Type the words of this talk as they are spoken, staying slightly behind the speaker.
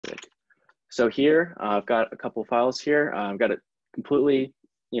So here, I've got a couple files here. I've got it completely,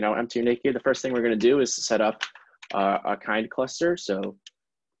 empty and naked. The first thing we're going to do is set up a kind cluster. So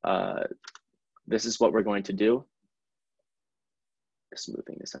this is what we're going to do. Just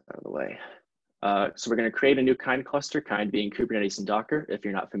moving this out of the way. So we're going to create a new kind cluster, kind being Kubernetes and Docker, if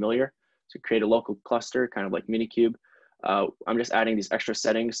you're not familiar. So create a local cluster, kind of like Minikube. I'm just adding these extra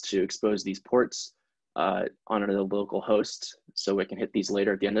settings to expose these ports on the local host, so we can hit these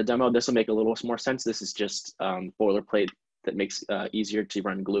later at the end of the demo. This will make a little more sense. This is just boilerplate that makes easier to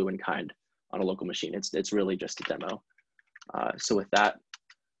run Gloo and kind on a local machine. It's really just a demo. So with that,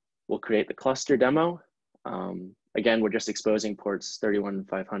 we'll create the cluster demo. Again, we're just exposing ports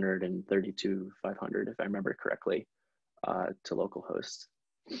 31,500 and 32,500, if I remember correctly, to localhost.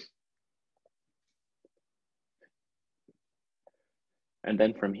 And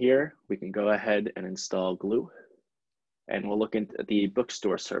then from here, we can go ahead and install Gloo. And we'll look into the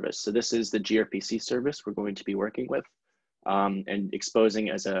bookstore service. So this is the gRPC service we're going to be working with and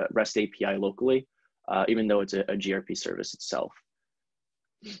exposing as a REST API locally, even though it's a gRPC service itself.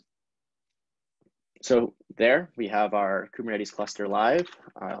 So there we have our Kubernetes cluster live.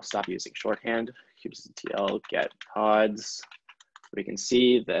 I'll stop using shorthand, kubectl get pods. We can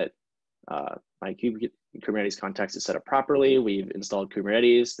see that my Kubernetes context is set up properly. We've installed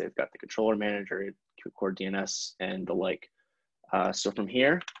Kubernetes. They've got the controller manager, core DNS, and the like. So from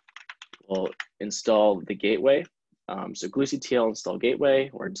here, we'll install the gateway. So gluectl install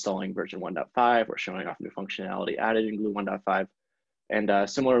gateway. We're installing version 1.5. We're showing off new functionality added in Gloo 1.5. And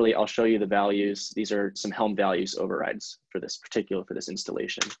similarly, I'll show you the values. These are some Helm values overrides for this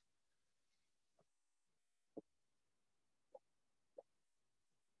installation.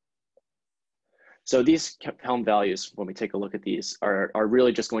 So these Helm values, when we take a look at these, are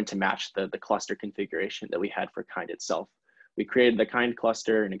really just going to match the cluster configuration that we had for kind itself. We created the kind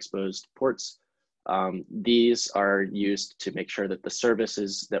cluster and exposed ports. These are used to make sure that the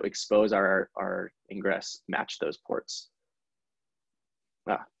services that we expose our ingress match those ports.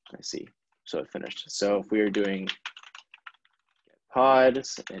 Ah, I see. So it finished. So if we are doing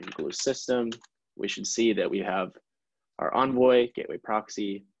pods and Gloo system, we should see that we have our Envoy, gateway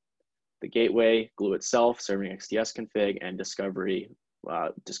proxy, the gateway, Gloo itself, serving XDS config, and discovering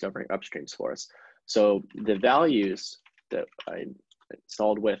upstreams for us. So the values that I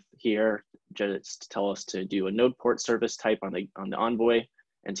installed with here just tell us to do a node port service type on the Envoy,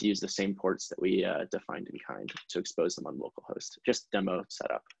 and to use the same ports that we defined in kind to expose them on localhost. Just demo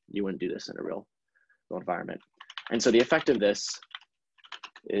setup. You wouldn't do this in a real environment. And so the effect of this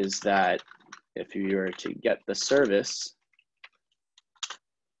is that if you were to get the service,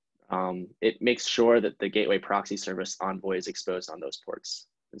 it makes sure that the gateway proxy service Envoy is exposed on those ports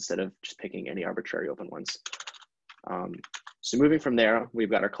instead of just picking any arbitrary open ones. So moving from there, we've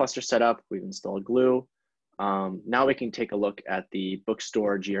got our cluster set up, we've installed Gloo. Now we can take a look at the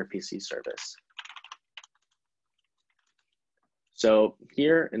bookstore gRPC service. So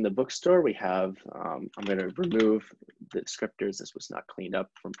here in the bookstore, we have, I'm going to remove the descriptors. This was not cleaned up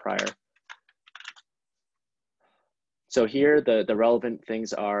from prior. So here, the relevant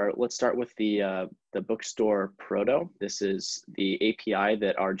things are, let's start with the bookstore proto. This is the API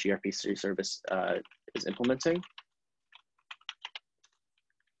that our gRPC service is implementing.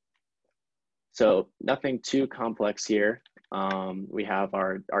 So nothing too complex here. We have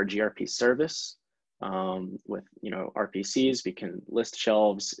our gRPC service with RPCs. We can list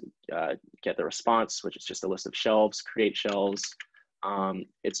shelves, get the response, which is just a list of shelves, create shelves.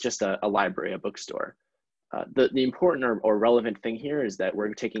 It's just a library, a bookstore. The important or relevant thing here is that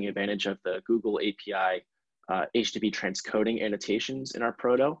we're taking advantage of the Google API HTTP transcoding annotations in our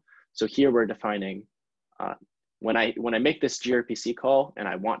proto. So here we're defining when I make this gRPC call and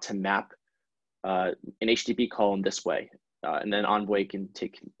I want to map an HTTP call in this way, and then Envoy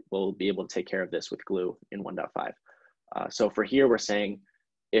will be able to take care of this with Gloo in 1.5. So for here, we're saying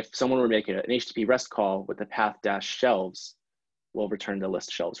if someone were making an HTTP REST call with the path -shelves, we'll return the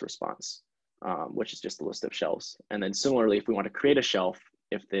list shelves response, which is just a list of shelves. And then similarly, if we want to create a shelf,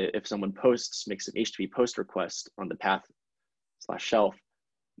 if someone makes an HTTP post request on the path /shelf,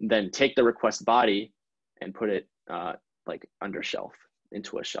 then take the request body and put it like under shelf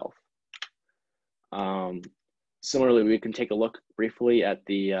into a shelf. Similarly, we can take a look briefly at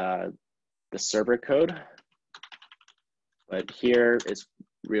the server code, but here it's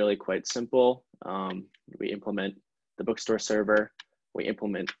really quite simple. We implement the bookstore server. We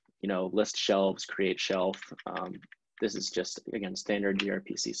implement, list shelves, create shelf. This is just, again, standard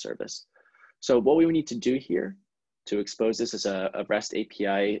gRPC service. So what we need to do here to expose this as a REST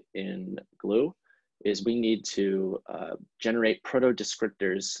API in Gloo is we need to generate proto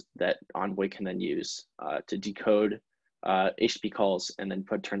descriptors that Envoy can then use to decode HTTP calls and then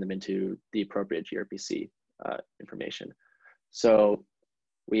turn them into the appropriate gRPC information. So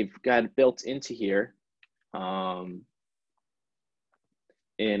we've got built into here in,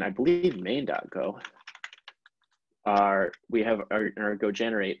 I believe, main.go, we have our go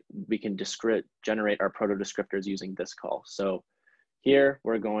generate, we can generate our proto descriptors using this call. So here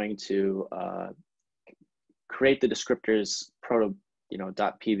we're going to create the descriptors proto,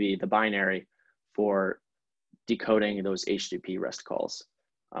 .pv, the binary for decoding those HTTP REST calls.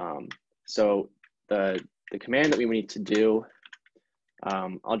 So the command that we need to do,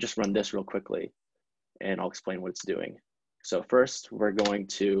 I'll just run this real quickly and I'll explain what it's doing. So first we're going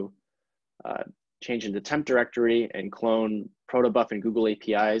to change into temp directory and clone protobuf and Gloo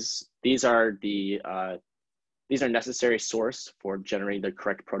APIs. These are necessary source for generating the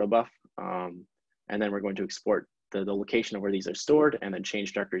correct protobuf. And then we're going to export the location of where these are stored and then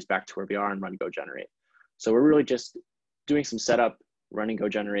change directories back to where we are and run go generate. So we're really just doing some setup, running go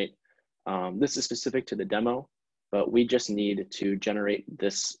generate. This is specific to the demo, but we just need to generate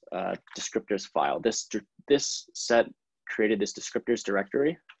this descriptors file. This set created this descriptors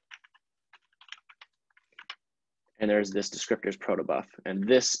directory. And there's this descriptors protobuf. And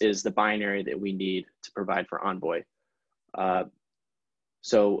this is the binary that we need to provide for Envoy.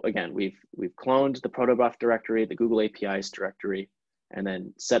 So again, we've cloned the protobuf directory, the Gloo APIs directory, and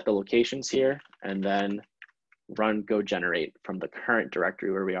then set the locations here, and then run go generate from the current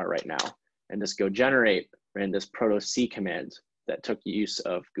directory where we are right now. And this go generate ran this proto-c command that took use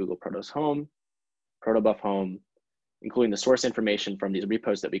of Google Protos home, protobuf home, including the source information from these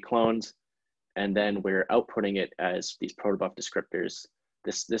repos that we cloned, and then we're outputting it as these protobuf descriptors.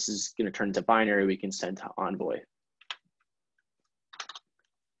 This is going to turn into binary we can send to Envoy.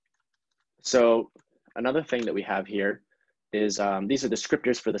 So another thing that we have here is these are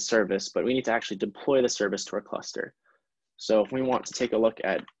descriptors for the service, but we need to actually deploy the service to our cluster. So if we want to take a look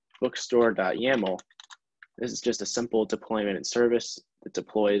at bookstore.yaml, this is just a simple deployment and service that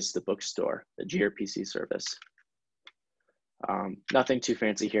deploys the bookstore, the gRPC service. Nothing too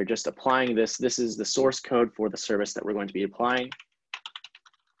fancy here, just applying this. This is the source code for the service that we're going to be applying.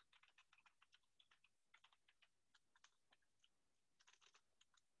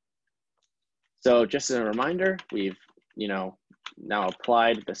 So just as a reminder, we've now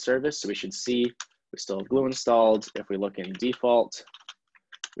applied the service, so we should see we still have Gloo installed. If we look in default,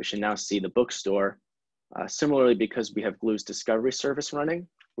 we should now see the bookstore. Similarly, because we have Gloo's discovery service running,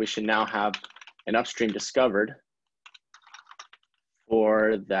 we should now have an upstream discovered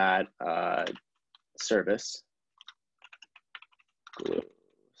for that service, Gloo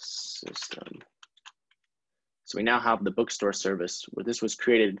system. So we now have the bookstore service. Where this was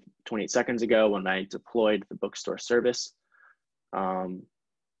created 28 seconds ago when I deployed the bookstore service.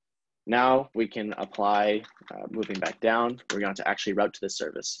 Now we can apply, moving back down, we're going to actually route to the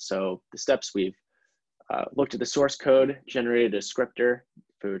service. So the steps we've looked at the source code, generated a descriptor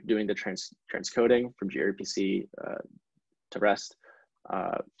for doing the transcoding from gRPC to REST.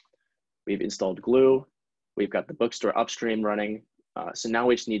 We've installed Gloo. We've got the bookstore upstream running. So now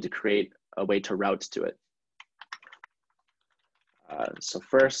we just need to create a way to route to it. So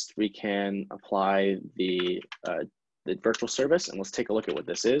first we can apply the virtual service, and let's take a look at what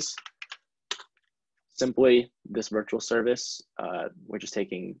this is. Simply, this virtual service, we're just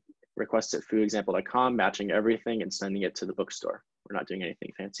taking requests at foodexample.com, matching everything and sending it to the bookstore. We're not doing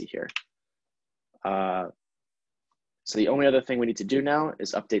anything fancy here. So the only other thing we need to do now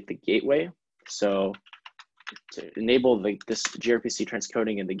is update the gateway. So to enable this gRPC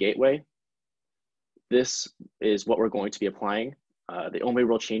transcoding in the gateway, this is what we're going to be applying. The only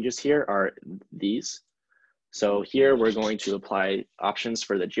real changes here are these. So here we're going to apply options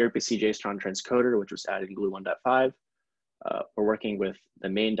for the gRPC JSON transcoder, which was added in Gloo 1.5. We're working with the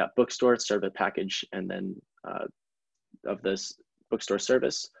main.bookstore server package and then of this bookstore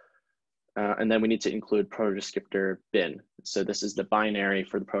service. And then we need to include proto descriptor bin. So this is the binary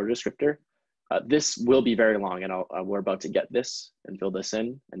for the proto descriptor. This will be very long, and we're about to get this and fill this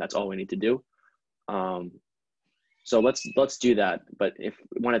in, and that's all we need to do. So let's do that. But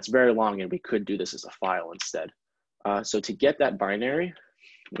when it's very long, and we could do this as a file instead. So to get that binary,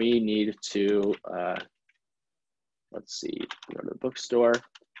 we need to let's see, go to the bookstore.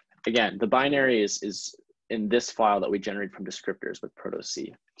 Again, the binary is in this file that we generate from descriptors with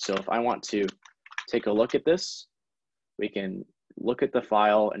proto-c. So if I want to take a look at this, we can look at the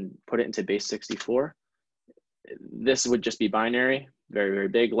file and put it into base 64. This would just be binary, very, very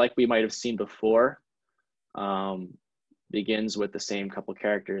big, like we might have seen before. begins with the same couple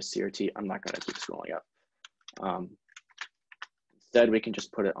characters, CRT. I'm not going to keep scrolling up. Instead, we can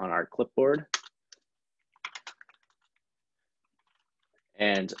just put it on our clipboard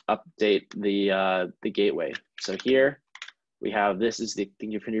and update the gateway. So here we have, this is the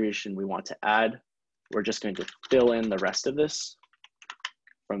configuration we want to add. We're just going to fill in the rest of this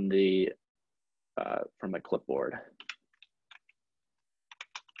from the clipboard.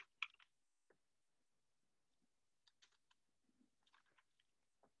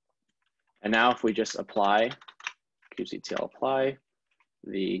 And now if we just apply, kubectl apply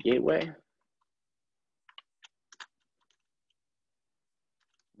the gateway,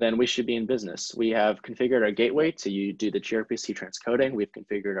 then we should be in business. We have configured our gateway to do the gRPC transcoding. We've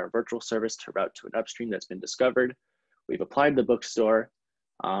configured our virtual service to route to an upstream that's been discovered. We've applied the bookstore.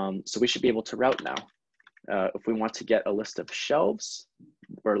 So we should be able to route now. If we want to get a list of shelves,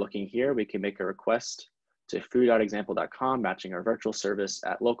 we're looking here, we can make a request to foo.example.com, matching our virtual service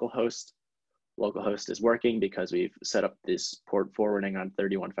at localhost. Localhost is working because we've set up this port forwarding on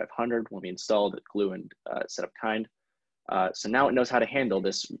 31500 when we installed Gloo and set up kind. So now it knows how to handle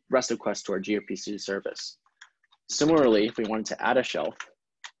this REST request to our gRPC service. Similarly, if we wanted to add a shelf,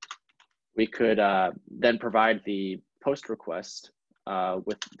 we could then provide the post request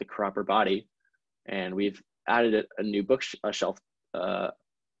with the proper body, and we've added a new shelf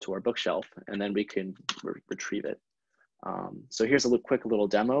to our bookshelf, and then we can retrieve it. So here's a quick little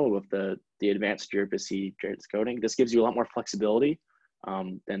demo of the advanced gRPC transcoding. This gives you a lot more flexibility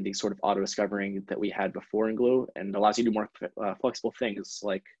than the sort of auto discovering that we had before in Gloo, and allows you to do more flexible things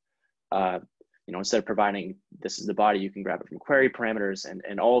like, instead of providing this is the body, you can grab it from query parameters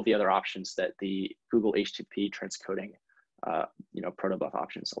and all of the other options that the Google HTTP transcoding, protobuf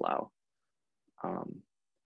options allow.